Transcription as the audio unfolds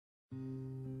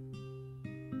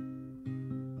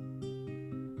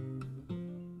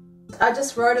I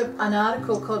just wrote an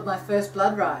article called My First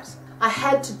Blood Rite. I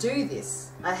had to do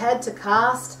this. I had to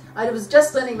cast. I was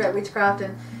just learning about witchcraft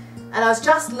and I was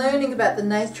just learning about the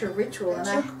nature of ritual, and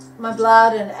I took my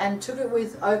blood and took it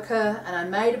with ochre, and I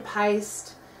made a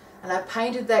paste, and I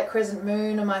painted that crescent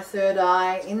moon on my third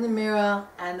eye in the mirror,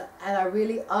 and I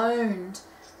really owned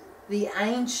the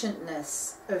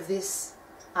ancientness of this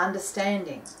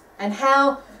understanding and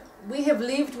how we have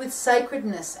lived with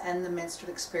sacredness and the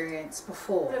menstrual experience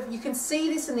before. You can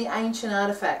see this in the ancient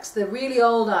artifacts, the really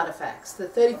old artifacts, the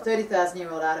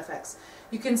 30,000-year-old artifacts.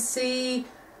 You can see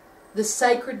the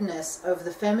sacredness of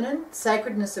the feminine,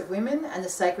 sacredness of women, and the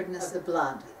sacredness of the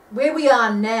blood. Where we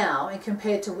are now and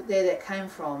compared to where that came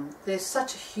from, there's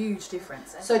such a huge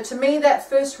difference. So to me, that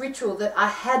first ritual that I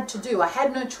had to do, I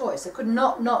had no choice. I could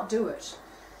not do it.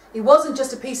 It wasn't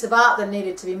just a piece of art that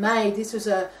needed to be made. This was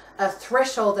a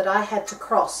threshold that I had to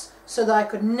cross so that I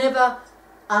could never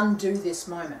undo this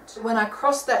moment. When I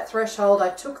crossed that threshold, I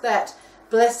took that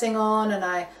blessing on, and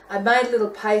I made a little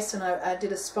paste, and I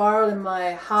did a spiral in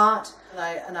my heart,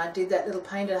 and I did that little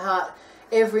painted heart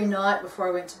every night before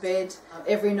I went to bed,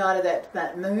 every night of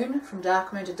that moon, from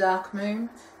dark moon to dark moon,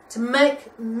 to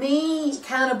make me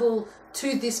accountable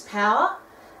to this power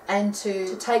and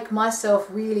to take myself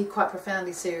really quite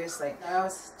profoundly seriously. I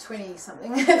was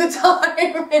 20-something at the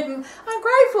time, and I'm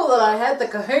grateful that I had the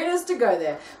kahunas to go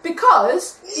there,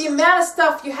 because the amount of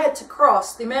stuff you had to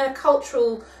cross, the amount of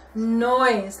cultural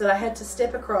noise that I had to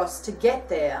step across to get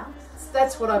there,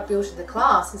 that's what I built in the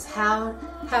class, is how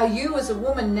you as a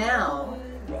woman now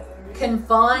can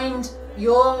find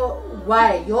your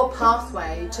way, your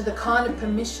pathway to the kind of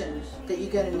permission that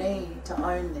you're going to need to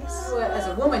own this. As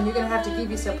a woman, you're going to have to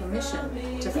give yourself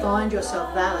permission to find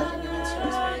yourself valid in your menstrual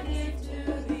experience.